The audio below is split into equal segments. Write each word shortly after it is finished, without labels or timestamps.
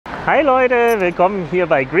Hi Leute, willkommen hier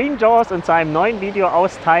bei Green Jaws und zu einem neuen Video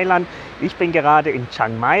aus Thailand. Ich bin gerade in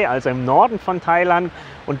Chiang Mai, also im Norden von Thailand,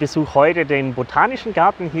 und besuche heute den botanischen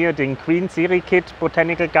Garten hier, den Queen Sirikit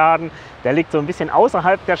Botanical Garden. Der liegt so ein bisschen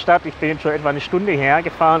außerhalb der Stadt. Ich bin jetzt schon etwa eine Stunde hierher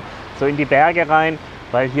gefahren, so in die Berge rein,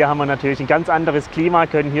 weil hier haben wir natürlich ein ganz anderes Klima,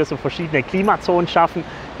 können hier so verschiedene Klimazonen schaffen.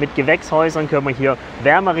 Mit Gewächshäusern können wir hier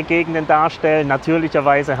wärmere Gegenden darstellen.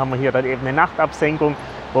 Natürlicherweise haben wir hier dann eben eine Nachtabsenkung,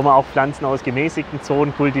 wo man auch Pflanzen aus gemäßigten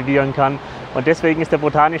Zonen kultivieren kann. Und deswegen ist der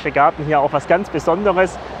botanische Garten hier auch was ganz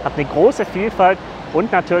Besonderes, hat eine große Vielfalt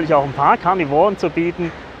und natürlich auch ein paar Karnivoren zu bieten.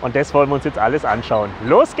 Und das wollen wir uns jetzt alles anschauen.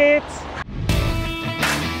 Los geht's!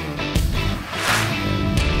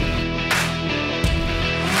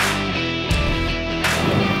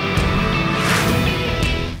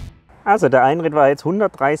 Also der Eintritt war jetzt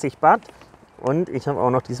 130 Baht. Und ich habe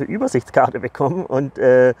auch noch diese Übersichtskarte bekommen und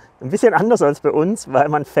ein bisschen anders als bei uns, weil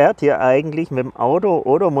man fährt hier eigentlich mit dem Auto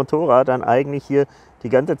oder Motorrad dann eigentlich hier die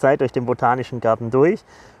ganze Zeit durch den botanischen Garten durch.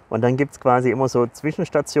 Und dann gibt es quasi immer so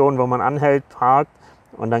Zwischenstationen, wo man anhält, parkt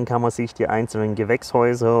und dann kann man sich die einzelnen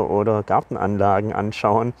Gewächshäuser oder Gartenanlagen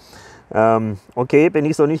anschauen. Okay, bin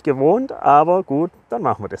ich so nicht gewohnt, aber gut, dann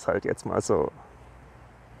machen wir das halt jetzt mal so.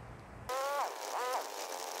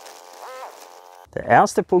 Der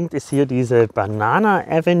erste Punkt ist hier diese Banana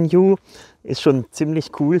Avenue. Ist schon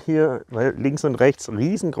ziemlich cool hier, weil links und rechts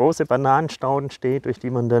riesengroße Bananenstauden steht, durch die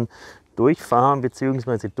man dann durchfahren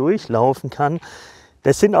bzw. durchlaufen kann.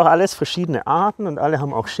 Das sind auch alles verschiedene Arten und alle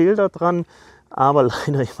haben auch Schilder dran, aber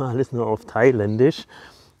leider immer alles nur auf Thailändisch.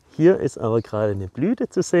 Hier ist aber gerade eine Blüte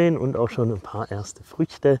zu sehen und auch schon ein paar erste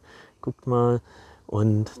Früchte. Guckt mal.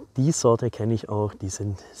 Und die Sorte kenne ich auch, die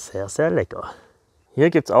sind sehr, sehr lecker. Hier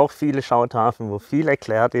gibt es auch viele Schautafeln, wo viel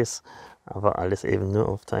erklärt ist, aber alles eben nur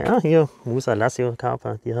auf Thai. Hier, Musa Lasio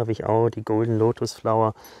Kapa, die habe ich auch, die Golden Lotus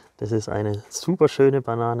Flower. Das ist eine super schöne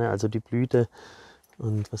Banane, also die Blüte.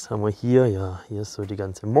 Und was haben wir hier? Ja, hier ist so die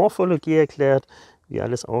ganze Morphologie erklärt, wie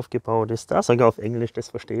alles aufgebaut ist. Da sogar auf Englisch, das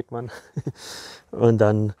versteht man. Und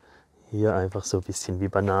dann hier einfach so ein bisschen wie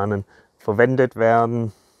Bananen verwendet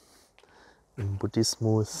werden im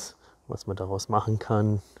Buddhismus, was man daraus machen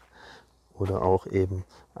kann. Oder auch eben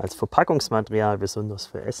als Verpackungsmaterial, besonders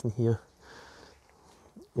für Essen hier.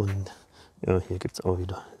 Und ja, hier gibt es auch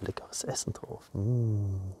wieder leckeres Essen drauf.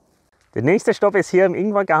 Der nächste Stopp ist hier im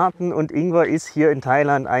Ingwergarten und Ingwer ist hier in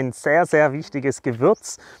Thailand ein sehr, sehr wichtiges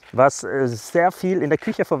Gewürz, was sehr viel in der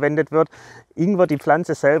Küche verwendet wird. Ingwer, die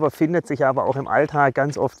Pflanze selber, findet sich aber auch im Alltag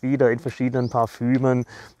ganz oft wieder in verschiedenen Parfümen,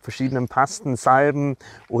 verschiedenen Pasten, Salben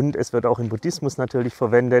und es wird auch im Buddhismus natürlich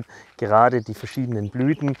verwendet. Gerade die verschiedenen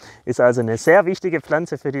Blüten ist also eine sehr wichtige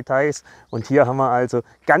Pflanze für die Thais und hier haben wir also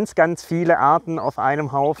ganz, ganz viele Arten auf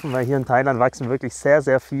einem Haufen, weil hier in Thailand wachsen wirklich sehr,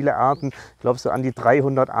 sehr viele Arten. Ich glaube so an die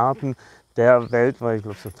 300 Arten der Welt, weil ich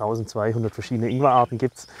glaube so 1200 verschiedene Ingwerarten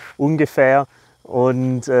gibt es ungefähr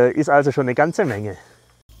und ist also schon eine ganze Menge.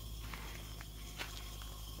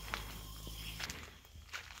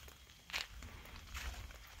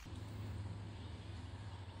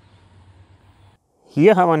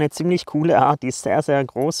 Hier haben wir eine ziemlich coole Art, die sehr, sehr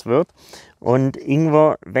groß wird. Und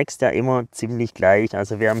Ingwer wächst ja immer ziemlich gleich.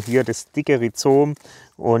 Also wir haben hier das dicke Rhizom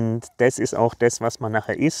und das ist auch das, was man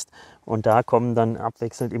nachher isst. Und da kommen dann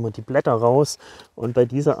abwechselnd immer die Blätter raus. Und bei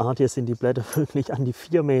dieser Art hier sind die Blätter wirklich an die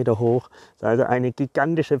 4 Meter hoch. Das ist also eine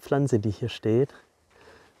gigantische Pflanze, die hier steht.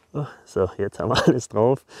 So, jetzt haben wir alles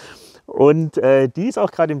drauf. Und die ist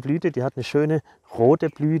auch gerade in Blüte. Die hat eine schöne rote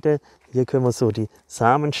Blüte. Hier können wir so die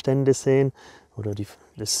Samenstände sehen. Oder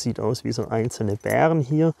das sieht aus wie so einzelne Beeren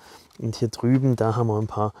hier. Und hier drüben, da haben wir ein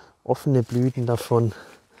paar offene Blüten davon.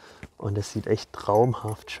 Und es sieht echt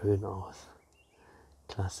traumhaft schön aus.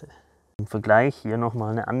 Klasse. Im Vergleich hier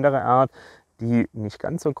nochmal eine andere Art, die nicht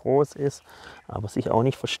ganz so groß ist, aber sich auch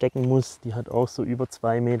nicht verstecken muss. Die hat auch so über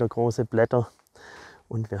 2 Meter große Blätter.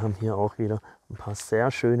 Und wir haben hier auch wieder ein paar sehr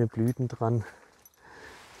schöne Blüten dran.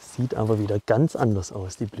 Sieht aber wieder ganz anders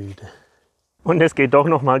aus, die Blüte. Und es geht doch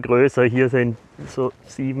noch mal größer. Hier sind so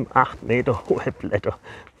 7, 8 Meter hohe Blätter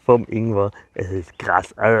vom Ingwer. Es ist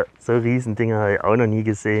krass. Also so Riesendinger habe ich auch noch nie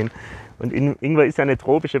gesehen. Und Ingwer ist ja eine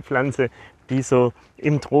tropische Pflanze, die so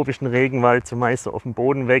im tropischen Regenwald zumeist so auf dem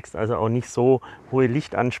Boden wächst, also auch nicht so hohe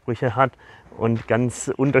Lichtansprüche hat. Und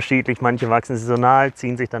ganz unterschiedlich. Manche wachsen saisonal,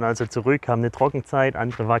 ziehen sich dann also zurück, haben eine Trockenzeit.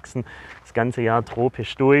 Andere wachsen das ganze Jahr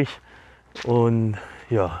tropisch durch. Und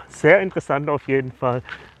ja, sehr interessant auf jeden Fall.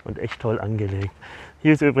 Und echt toll angelegt.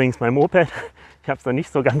 Hier ist übrigens mein Moped. Ich habe es noch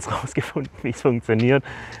nicht so ganz rausgefunden, wie es funktioniert,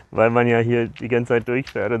 weil man ja hier die ganze Zeit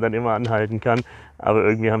durchfährt und dann immer anhalten kann. Aber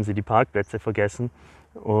irgendwie haben sie die Parkplätze vergessen.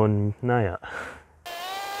 Und naja.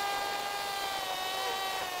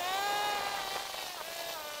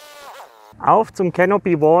 Auf zum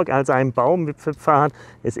Canopy Walk, also ein Baumwipfelpfad,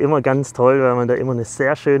 ist immer ganz toll, weil man da immer eine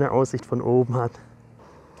sehr schöne Aussicht von oben hat.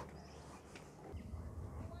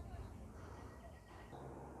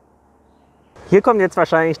 Hier kommt jetzt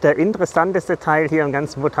wahrscheinlich der interessanteste Teil hier im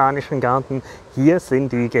ganzen Botanischen Garten. Hier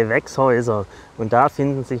sind die Gewächshäuser und da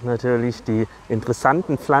finden sich natürlich die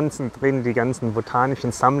interessanten Pflanzen drin, die ganzen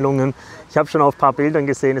botanischen Sammlungen. Ich habe schon auf ein paar Bildern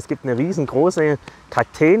gesehen, es gibt eine riesengroße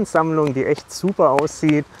Kakteensammlung, die echt super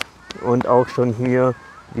aussieht. Und auch schon hier,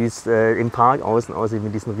 wie es im Park außen aussieht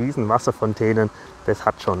mit diesen riesen Wasserfontänen, das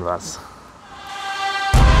hat schon was.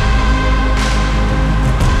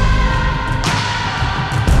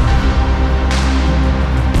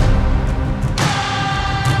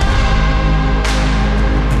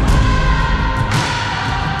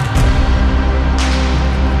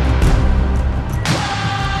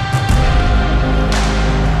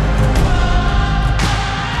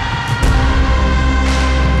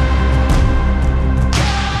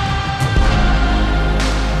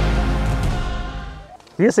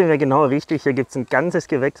 Hier sind wir genau richtig. Hier gibt es ein ganzes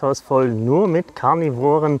Gewächshaus voll nur mit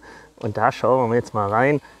Karnivoren. Und da schauen wir jetzt mal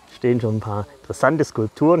rein. Stehen schon ein paar interessante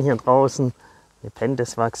Skulpturen hier draußen.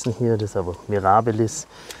 Nepenthes wachsen hier, das ist aber Mirabilis.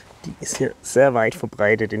 Die ist hier sehr weit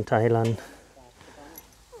verbreitet in Thailand.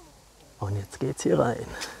 Und jetzt geht es hier rein.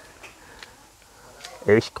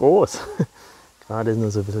 Echt groß. Gerade ist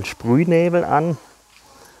nur so ein bisschen Sprühnebel an.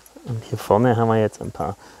 Und hier vorne haben wir jetzt ein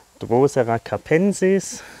paar Drosera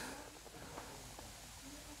capensis.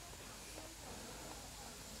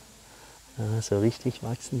 Ja, so richtig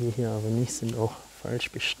wachsen die hier aber nicht, sind auch falsch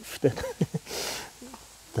beschriftet.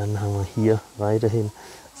 Dann haben wir hier weiterhin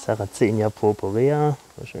Sarracenia purpurea,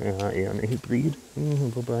 wahrscheinlich eher eine Hybrid,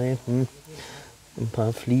 wobei ein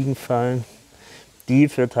paar Fliegenfallen, die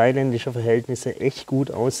für thailändische Verhältnisse echt gut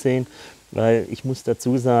aussehen, weil ich muss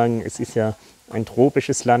dazu sagen, es ist ja ein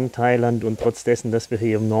tropisches Land, Thailand, und trotz dessen, dass wir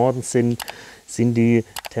hier im Norden sind, sind die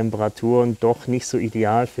Temperaturen doch nicht so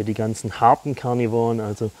ideal für die ganzen harten Karnivoren,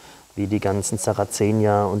 also wie die ganzen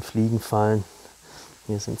Sarracenia und Fliegenfallen.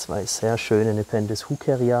 Hier sind zwei sehr schöne Nepenthes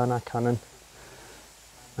hookeriana Kannen,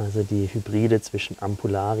 also die Hybride zwischen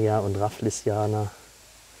Ampullaria und Rafflesiana.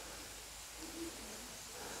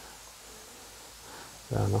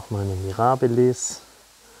 Da nochmal eine Mirabilis.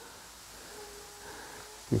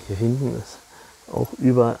 Hier hinten ist auch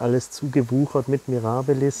überall alles zugewuchert mit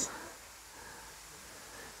Mirabilis.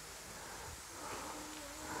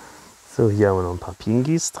 So, hier haben wir noch ein paar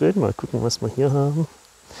Pingis drin. Mal gucken, was wir hier haben.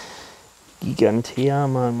 Gigantea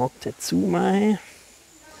mal Moctezumai.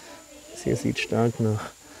 Das hier sieht stark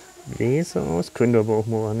nach Weser aus. Könnte aber auch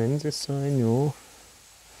Moranensis sein. Jo.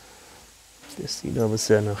 Das sieht aber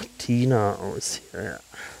sehr nach Tina aus. Ja,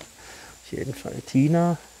 auf jeden Fall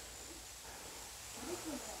Tina.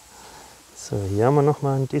 So, hier haben wir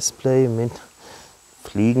nochmal ein Display mit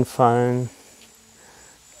Fliegenfallen,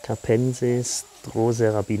 Capensis,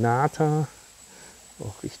 Drosera binata,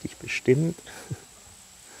 auch richtig bestimmt.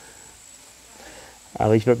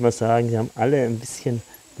 Aber ich würde mal sagen, die haben alle ein bisschen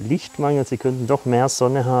Lichtmangel. Sie könnten doch mehr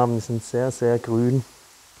Sonne haben. Die sind sehr, sehr grün.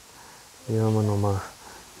 Hier haben wir nochmal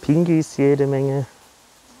Pingis, jede Menge.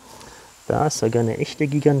 Da ist sogar eine echte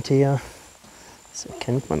Gigantea. Das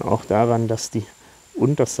erkennt man auch daran, dass die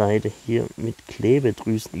Unterseite hier mit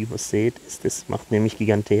Klebedrüsen übersät ist. Das macht nämlich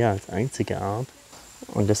Gigantea als einzige Art.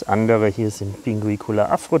 Und das andere hier sind Pinguicula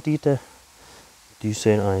aphrodite. Die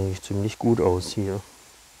sehen eigentlich ziemlich gut aus hier.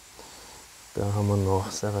 Da haben wir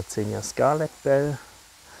noch Sarracenia Scarlet Bell,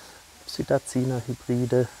 Psittacina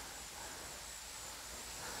Hybride.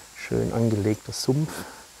 Schön angelegter Sumpf.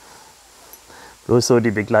 Bloß so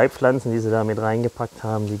die Begleitpflanzen, die sie da mit reingepackt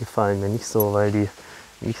haben, die gefallen mir nicht so, weil die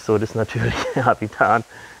nicht so das natürliche Habitat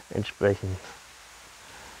entsprechen.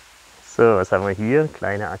 So, was haben wir hier?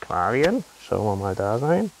 Kleine Aquarien. Schauen wir mal da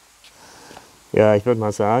rein. Ja, ich würde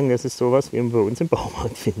mal sagen, das ist sowas, wie man bei uns im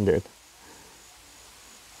Baumarkt findet.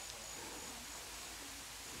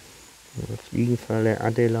 Eine Fliegenfalle,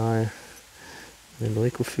 Adelae, eine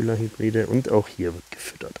Leucophylla-Hybride und auch hier wird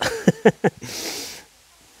gefüttert.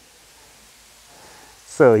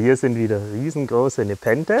 So, hier sind wieder riesengroße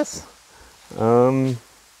Nepenthes.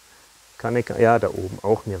 Ja, da oben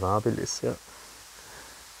auch Mirabilis, ja.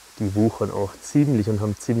 Die wuchern auch ziemlich und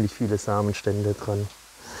haben ziemlich viele Samenstände dran.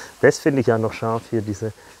 Das finde ich ja noch scharf hier,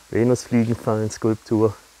 diese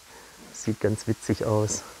Venusfliegenfallen-Skulptur. Sieht ganz witzig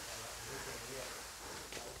aus.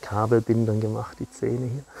 Kabelbindern gemacht, die Zähne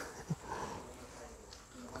hier.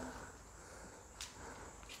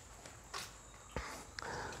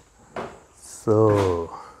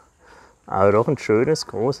 So, aber doch ein schönes,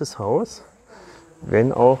 großes Haus,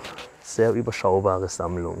 wenn auch sehr überschaubare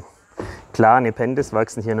Sammlung. Klar, Nepenthes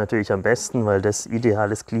wachsen hier natürlich am besten, weil das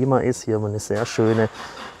ideales Klima ist. Hier haben wir eine sehr schöne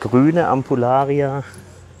grüne Ampullaria.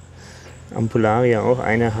 Ampullaria auch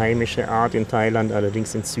eine heimische Art in Thailand,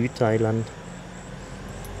 allerdings in Südthailand.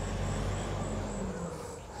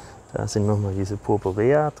 Da sind nochmal diese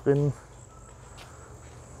Purpurea drin.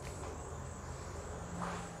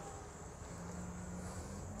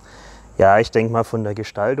 Ja, ich denke mal von der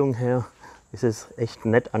Gestaltung her ist es echt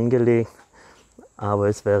nett angelegt. Aber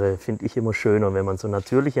es wäre, finde ich, immer schöner, wenn man so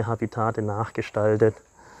natürliche Habitate nachgestaltet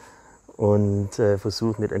und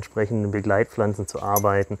versucht mit entsprechenden Begleitpflanzen zu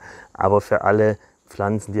arbeiten. Aber für alle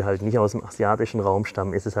Pflanzen, die halt nicht aus dem asiatischen Raum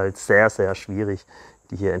stammen, ist es halt sehr, sehr schwierig,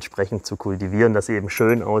 die hier entsprechend zu kultivieren, dass sie eben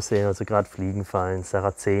schön aussehen. Also gerade Fliegenfallen,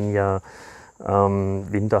 Sarracenia,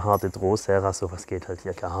 winterharte Drosera, sowas geht halt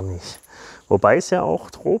hier gar nicht. Wobei es ja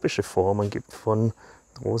auch tropische Formen gibt von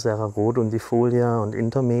Drosera rotundifolia und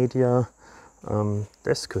intermedia.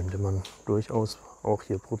 Das könnte man durchaus auch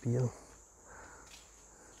hier probieren.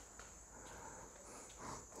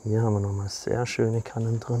 Hier haben wir nochmal sehr schöne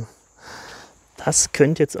Kannen dran. Das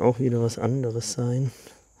könnte jetzt auch wieder was anderes sein,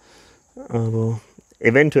 aber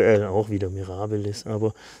eventuell auch wieder Mirabilis.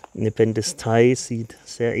 Aber Nepenthes Thai sieht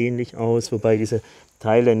sehr ähnlich aus, wobei diese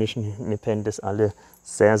thailändischen Nepenthes alle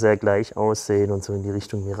sehr, sehr gleich aussehen und so in die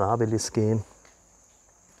Richtung Mirabilis gehen.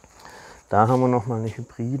 Da haben wir nochmal eine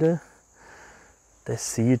Hybride.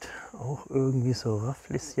 Das sieht auch irgendwie so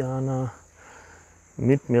Rafflesiana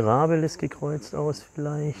mit Mirabilis gekreuzt aus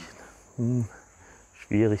vielleicht.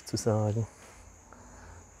 Schwierig zu sagen.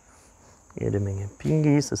 Jede Menge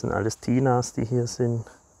Pingis, das sind alles Tinas, die hier sind.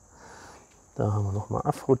 Da haben wir nochmal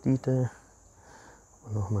Aphrodite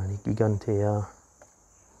und nochmal die Gigantea.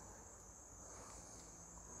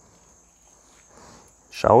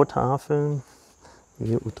 Schautafeln,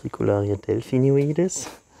 hier Utricularia delphinoides.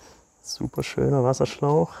 Super schöner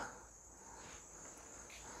Wasserschlauch.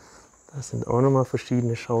 Da sind auch nochmal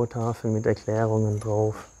verschiedene Schautafeln mit Erklärungen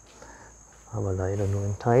drauf, aber leider nur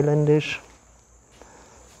in Thailändisch.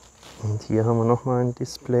 Und hier haben wir nochmal ein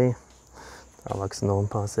Display. Da wachsen noch ein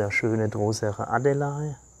paar sehr schöne Drosera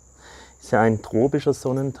adelae. Ist ja ein tropischer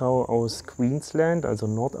Sonnentau aus Queensland, also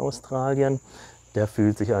Nordaustralien. Der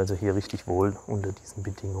fühlt sich also hier richtig wohl unter diesen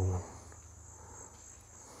Bedingungen.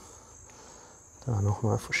 Da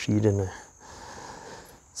nochmal verschiedene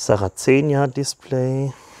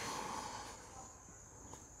Sarracenia-Display.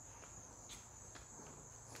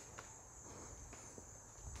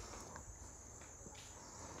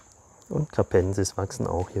 Und Capensis wachsen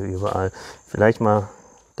auch hier überall. Vielleicht mal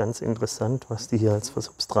ganz interessant, was die hier als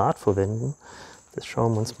Substrat verwenden. Das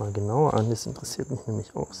schauen wir uns mal genauer an. Das interessiert mich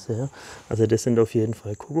nämlich auch sehr. Also das sind auf jeden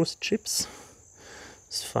Fall Kokoschips.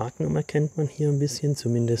 Das Sphagnum erkennt man hier ein bisschen,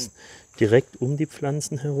 zumindest direkt um die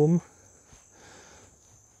Pflanzen herum.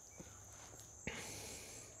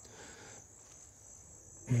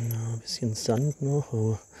 Ja, ein bisschen Sand noch,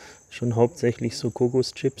 aber schon hauptsächlich so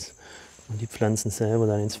Kokoschips. Und die Pflanzen selber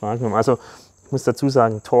dann ins Sphagnum. Also ich muss dazu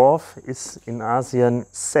sagen, Torf ist in Asien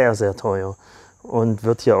sehr, sehr teuer. Und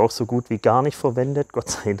wird hier auch so gut wie gar nicht verwendet, Gott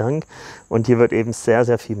sei Dank. Und hier wird eben sehr,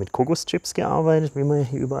 sehr viel mit Kokoschips gearbeitet, wie man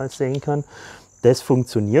hier überall sehen kann. Das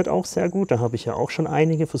funktioniert auch sehr gut. Da habe ich ja auch schon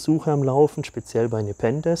einige Versuche am Laufen, speziell bei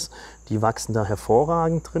Nepenthes. Die wachsen da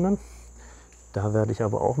hervorragend drinnen. Da werde ich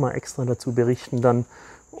aber auch mal extra dazu berichten dann.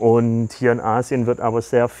 Und hier in Asien wird aber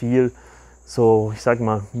sehr viel so, ich sag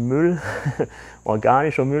mal, Müll,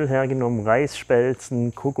 organischer Müll hergenommen,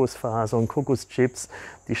 Reisspelzen, Kokosfasern, Kokoschips.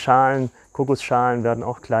 Die Schalen, Kokosschalen werden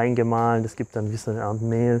auch klein gemahlen. Das gibt dann wie so eine Art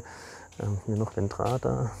Mehl. Hier noch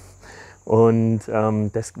Ventrata. Und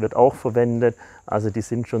das wird auch verwendet. Also die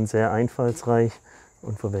sind schon sehr einfallsreich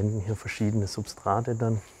und verwenden hier verschiedene Substrate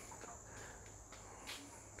dann.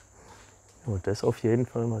 Und das auf jeden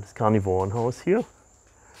Fall mal das Karnivorenhaus hier.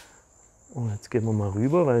 Und jetzt gehen wir mal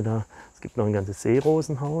rüber, weil es gibt noch ein ganzes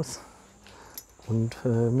Seerosenhaus. Und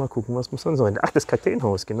mal gucken, was wir sonst noch. Ach, das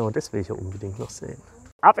Kakteenhaus, genau, das will ich ja unbedingt noch sehen.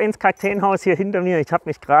 Ab ins Kakteenhaus hier hinter mir. Ich habe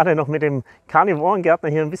mich gerade noch mit dem Karnivorengärtner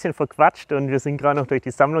hier ein bisschen verquatscht und wir sind gerade noch durch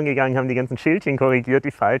die Sammlung gegangen, haben die ganzen Schildchen korrigiert,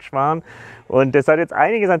 die falsch waren. Und das hat jetzt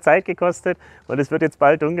einiges an Zeit gekostet und es wird jetzt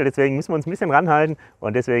bald dunkel, deswegen müssen wir uns ein bisschen ranhalten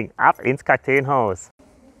und deswegen ab ins Kakteenhaus.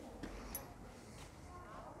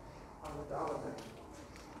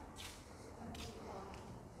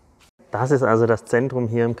 Das ist also das Zentrum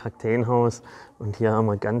hier im Kakteenhaus und hier haben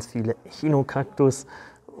wir ganz viele Echinokaktus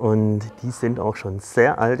und die sind auch schon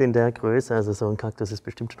sehr alt in der Größe. Also so ein Kaktus ist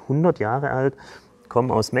bestimmt schon 100 Jahre alt, kommen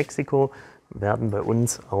aus Mexiko, werden bei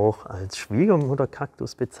uns auch als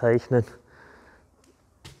Schwiegermutterkaktus bezeichnet.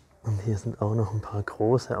 Und hier sind auch noch ein paar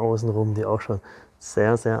große außenrum, die auch schon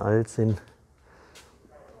sehr, sehr alt sind.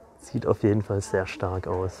 Sieht auf jeden Fall sehr stark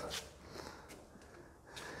aus.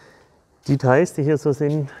 Die Thais, die hier so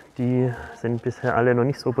sind, die sind bisher alle noch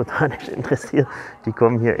nicht so botanisch interessiert. Die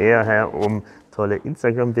kommen hier eher her, um tolle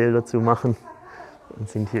Instagram-Bilder zu machen und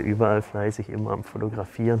sind hier überall fleißig immer am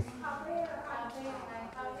Fotografieren.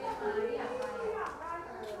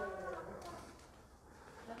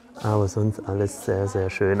 Aber sonst alles sehr,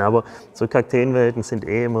 sehr schön. Aber so Kakteenwelten sind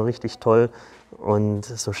eh immer richtig toll und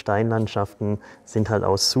so Steinlandschaften sind halt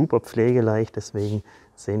auch super pflegeleicht, deswegen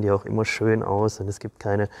sehen die auch immer schön aus und es gibt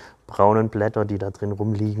keine braunen Blätter, die da drin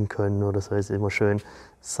rumliegen können oder so. Es ist immer schön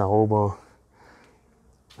sauber.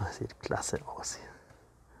 Das sieht klasse aus hier.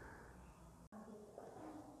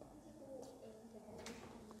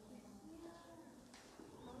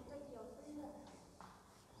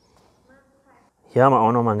 Hier haben wir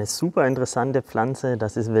auch noch mal eine super interessante Pflanze.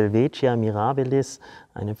 Das ist Welwitschia mirabilis,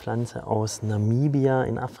 eine Pflanze aus Namibia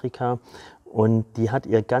in Afrika. Und die hat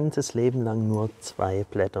ihr ganzes Leben lang nur 2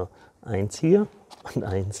 Blätter. Eins hier und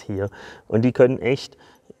eins hier. Und die können echt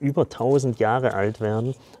über 1000 Jahre alt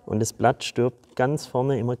werden. Und das Blatt stirbt ganz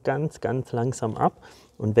vorne immer ganz, ganz langsam ab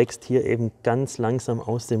und wächst hier eben ganz langsam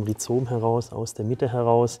aus dem Rhizom heraus, aus der Mitte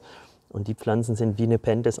heraus. Und die Pflanzen sind wie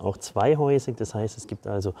Nepenthes auch zweihäusig, das heißt, es gibt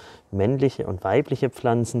also männliche und weibliche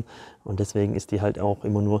Pflanzen und deswegen ist die halt auch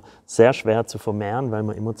immer nur sehr schwer zu vermehren, weil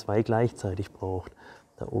man immer 2 gleichzeitig braucht.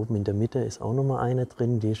 Da oben in der Mitte ist auch noch mal eine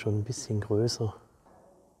drin, die ist schon ein bisschen größer.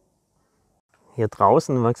 Hier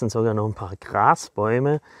draußen wachsen sogar noch ein paar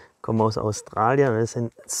Grasbäume, kommen aus Australien. Das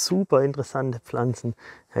sind super interessante Pflanzen,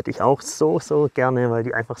 hätte ich auch so gerne, weil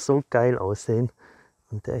die einfach so geil aussehen.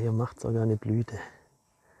 Und der hier macht sogar eine Blüte.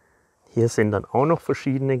 Hier sind dann auch noch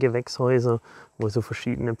verschiedene Gewächshäuser, wo so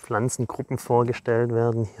verschiedene Pflanzengruppen vorgestellt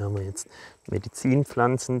werden. Hier haben wir jetzt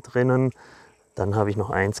Medizinpflanzen drinnen. Dann habe ich noch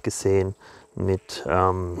eins gesehen mit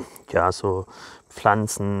ja, so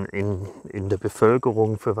Pflanzen in der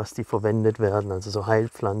Bevölkerung, für was die verwendet werden, also so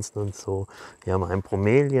Heilpflanzen und so. Hier haben wir ein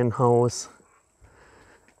Bromelienhaus.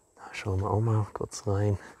 Da schauen wir auch mal kurz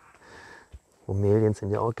rein. Bromelien sind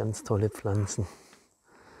ja auch ganz tolle Pflanzen.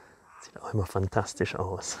 Sieht auch immer fantastisch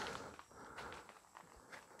aus.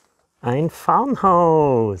 Ein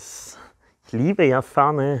Farnhaus. Ich liebe ja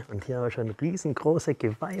Farne und hier habe ich schon riesengroße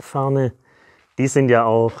Geweihfarne. Die sind ja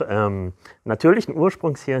auch natürlichen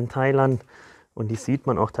Ursprungs hier in Thailand und die sieht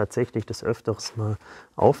man auch tatsächlich des Öfteren mal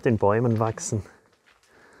auf den Bäumen wachsen.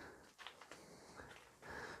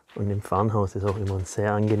 Und im Farnhaus ist auch immer ein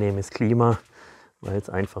sehr angenehmes Klima, weil es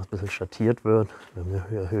einfach ein bisschen schattiert wird. Wir haben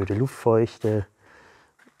eine erhöhte Luftfeuchte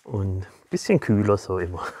und ein bisschen kühler so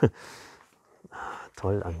immer.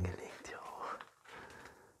 Toll angelegt.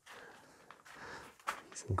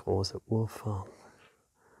 Ein großer Urfarn.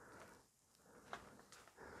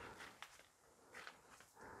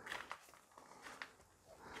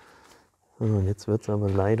 Und jetzt wird es aber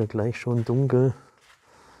leider gleich schon dunkel.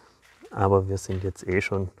 Aber wir sind jetzt eh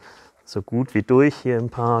schon so gut wie durch hier im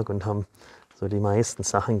Park und haben so die meisten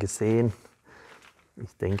Sachen gesehen.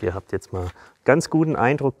 Ich denke, ihr habt jetzt mal einen ganz guten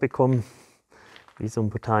Eindruck bekommen, wie so ein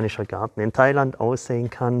botanischer Garten in Thailand aussehen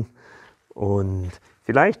kann. Und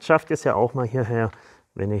vielleicht schafft ihr es ja auch mal hierher,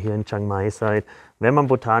 wenn ihr hier in Chiang Mai seid. Wenn man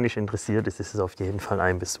botanisch interessiert ist, ist es auf jeden Fall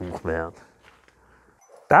ein Besuch wert.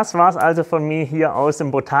 Das war es also von mir hier aus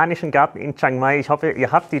dem Botanischen Garten in Chiang Mai. Ich hoffe,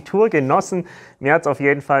 ihr habt die Tour genossen. Mir hat es auf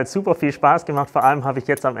jeden Fall super viel Spaß gemacht. Vor allem habe ich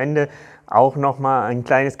jetzt am Ende auch noch mal ein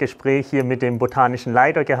kleines Gespräch hier mit dem botanischen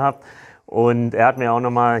Leiter gehabt. Und er hat mir auch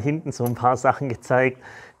noch mal hinten so ein paar Sachen gezeigt.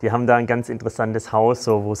 Die haben da ein ganz interessantes Haus,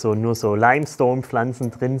 wo nur so Limestone-Pflanzen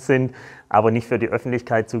drin sind, aber nicht für die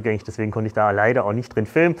Öffentlichkeit zugänglich. Deswegen konnte ich da leider auch nicht drin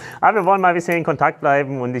filmen. Aber wir wollen mal ein bisschen in Kontakt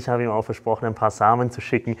bleiben und ich habe ihm auch versprochen, ein paar Samen zu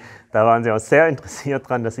schicken. Da waren sie auch sehr interessiert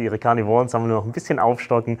dran, dass sie ihre Karnivoren-Sammlung noch ein bisschen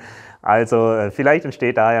aufstocken. Also vielleicht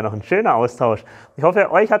entsteht da ja noch ein schöner Austausch. Ich hoffe,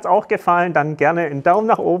 euch hat es auch gefallen. Dann gerne einen Daumen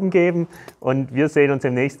nach oben geben und wir sehen uns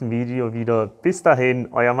im nächsten Video wieder. Bis dahin,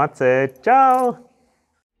 euer Matze. Ciao!